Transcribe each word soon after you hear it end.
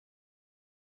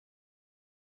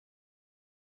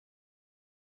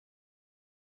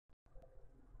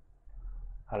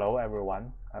Hello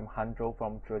everyone, I'm Zhou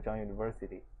from Zhejiang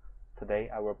University. Today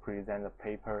I will present the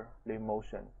paper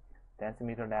LimbMotion,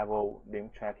 Decimeter-level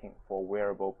limb tracking for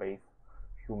wearable-based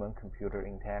human-computer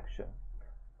interaction.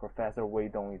 Professor Wei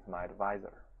Dong is my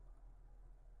advisor.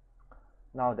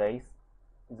 Nowadays,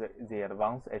 the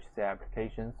advanced HC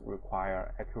applications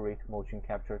require accurate motion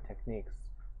capture techniques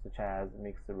such as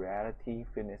mixed reality,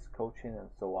 fitness coaching, and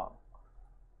so on.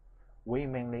 We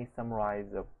mainly summarize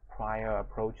the prior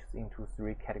approaches into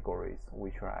three categories,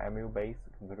 which are MU-based,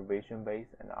 computer vision-based,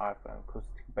 and RF and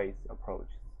acoustic-based approaches.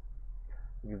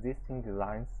 Existing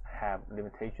designs have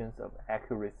limitations of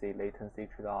accuracy, latency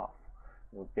trade-off,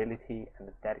 mobility, and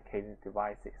dedicated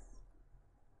devices.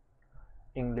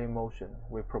 In LimbMotion,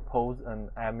 we propose an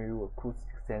MU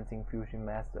acoustic sensing fusion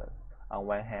method. On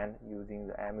one hand, using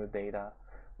the MU data,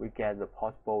 we get the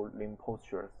possible limb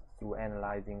postures through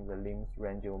analyzing the limb's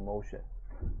range of motion,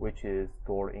 which is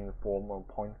stored in the form of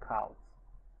point clouds.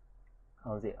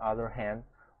 On the other hand,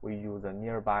 we use a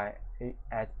nearby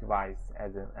edge device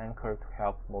as an anchor to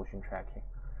help motion tracking.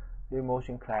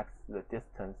 LimbMotion collects the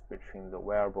distance between the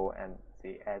wearable and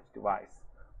the edge device,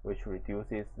 which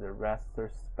reduces the raster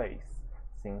space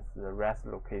since the rest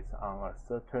locates on a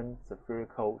certain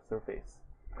spherical surface.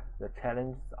 The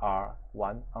challenges are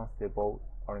 1. Unstable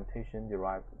orientation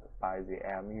derived by the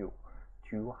MU,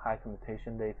 2. High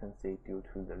computation latency due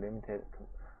to the limited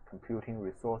computing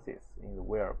resources in the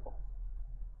wearable.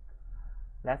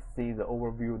 Let's see the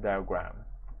overview diagram.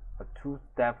 A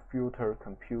two-step filter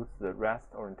computes the rest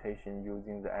orientation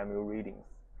using the MU readings.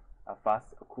 A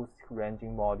fast acoustic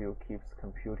ranging module keeps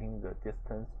computing the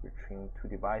distance between two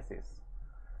devices,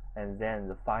 and then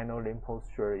the final limb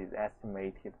posture is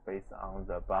estimated based on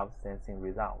the above sensing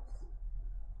results.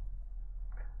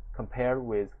 Compared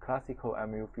with classical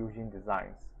MU fusion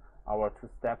designs, our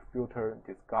two-step filter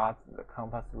discards the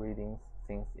compass readings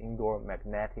since indoor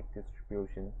magnetic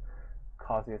distribution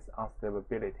causes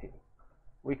instability.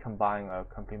 We combine a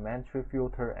complementary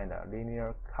filter and a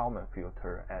linear Kalman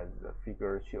filter as the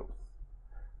figure shows.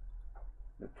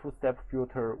 The two-step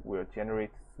filter will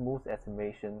generate smooth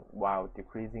estimation while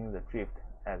decreasing the drift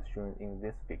as shown in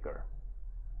this figure.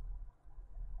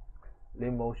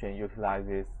 LimbMotion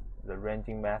utilizes the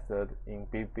ranging method in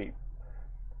beep-beep.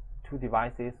 Two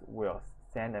devices will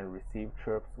send and receive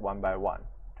chirps one by one.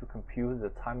 To compute the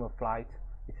time of flight,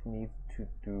 it needs to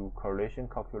do correlation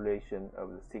calculation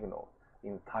of the signal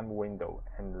in the time window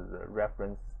and the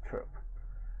reference chirp.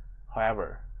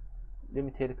 However,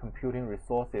 limited computing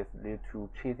resources lead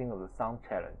to cheating of the sound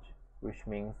challenge, which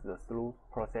means the slow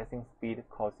processing speed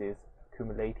causes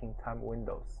accumulating time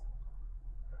windows.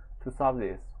 To solve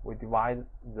this, we divide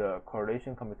the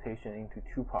correlation computation into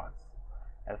two parts.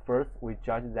 At first, we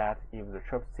judge that if the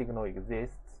chirp signal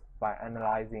exists by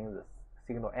analyzing the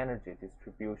signal energy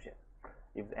distribution.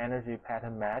 If the energy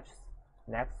pattern matches,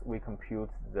 next we compute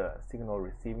the signal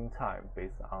receiving time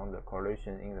based on the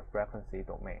correlation in the frequency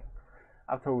domain.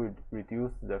 After we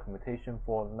reduce the computation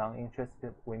for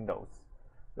non-interested windows,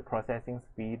 the processing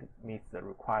speed meets the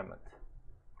requirement.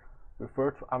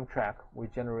 Refer to arm track, we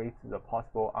generate the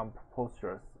possible arm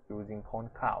postures using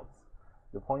point clouds.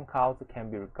 The point clouds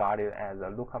can be regarded as a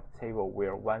lookup table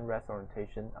where one rest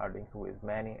orientation are linked with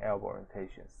many elbow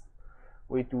orientations.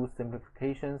 We do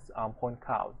simplifications on point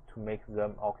clouds to make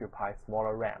them occupy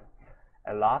smaller RAM.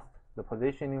 At last, the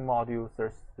positioning module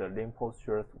searches the limb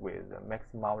postures with the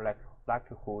maximum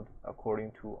likelihood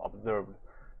according to observed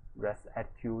rest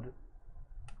attitude,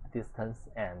 distance,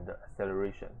 and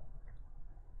acceleration.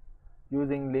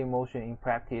 Using LimbMotion in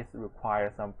practice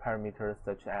requires some parameters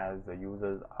such as the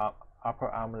user's upper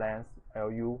arm length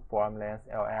LU, forearm length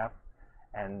LF,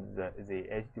 and the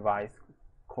edge device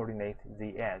coordinate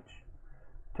Z edge.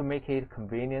 To make it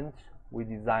convenient, we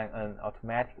design an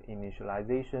automatic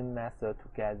initialization method to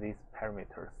get these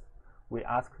parameters. We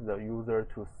ask the user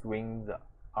to swing the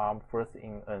arm first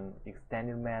in an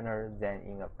extended manner, then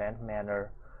in a bent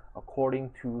manner.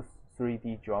 According to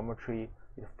 3D geometry,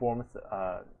 it forms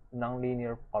a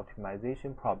nonlinear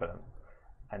optimization problem,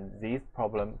 and these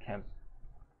problems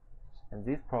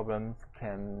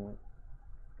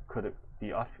could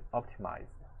be optimized.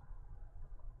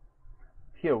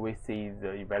 Here we see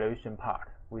the evaluation part.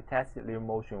 We tested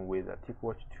LimbMotion with a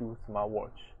TicWatch 2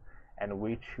 smartwatch, and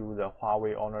we choose the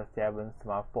Huawei Honor 7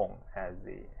 smartphone as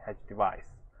the edge device.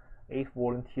 8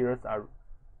 volunteers are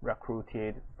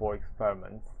recruited for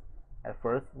experiments. At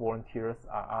first, volunteers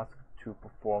are asked to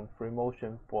perform free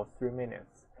motion for 3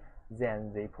 minutes.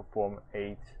 Then they perform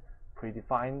 8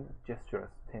 predefined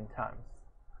gestures 10 times.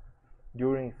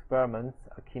 During experiments,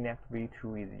 a Kinect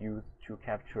V2 is used to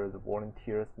capture the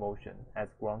volunteer's motion as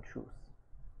ground truth.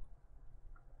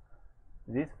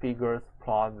 These figures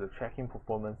plot the tracking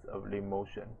performance of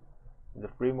LimbMotion. The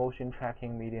free motion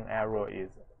tracking median error is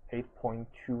 8.2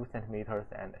 cm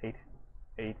and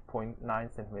 8.9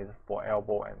 cm for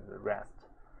elbow and the rest.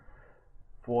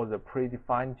 For the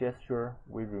predefined gesture,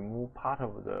 we remove part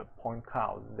of the point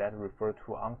clouds that refer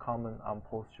to uncommon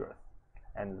postures,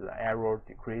 and the error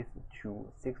decreased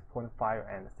to 6.5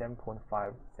 and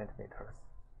 7.5 cm.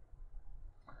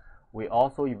 We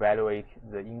also evaluate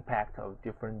the impact of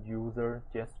different user,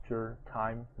 gesture,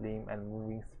 time, limb, and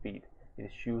moving speed.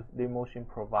 It shows LimbMotion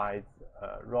provides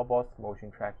robust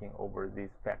motion tracking over these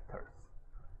factors.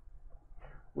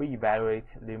 We evaluate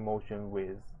LimbMotion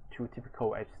with two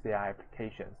typical HCI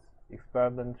applications.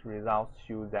 Experiment results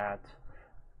show that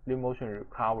LimbMotion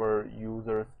recovers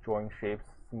users' drawing shapes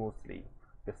smoothly.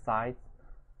 Besides,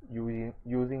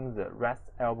 using the rest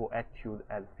elbow attitude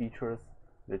as features,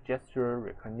 the gesture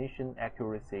recognition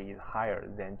accuracy is higher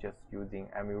than just using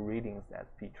MU readings as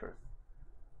features.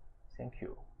 Thank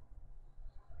you.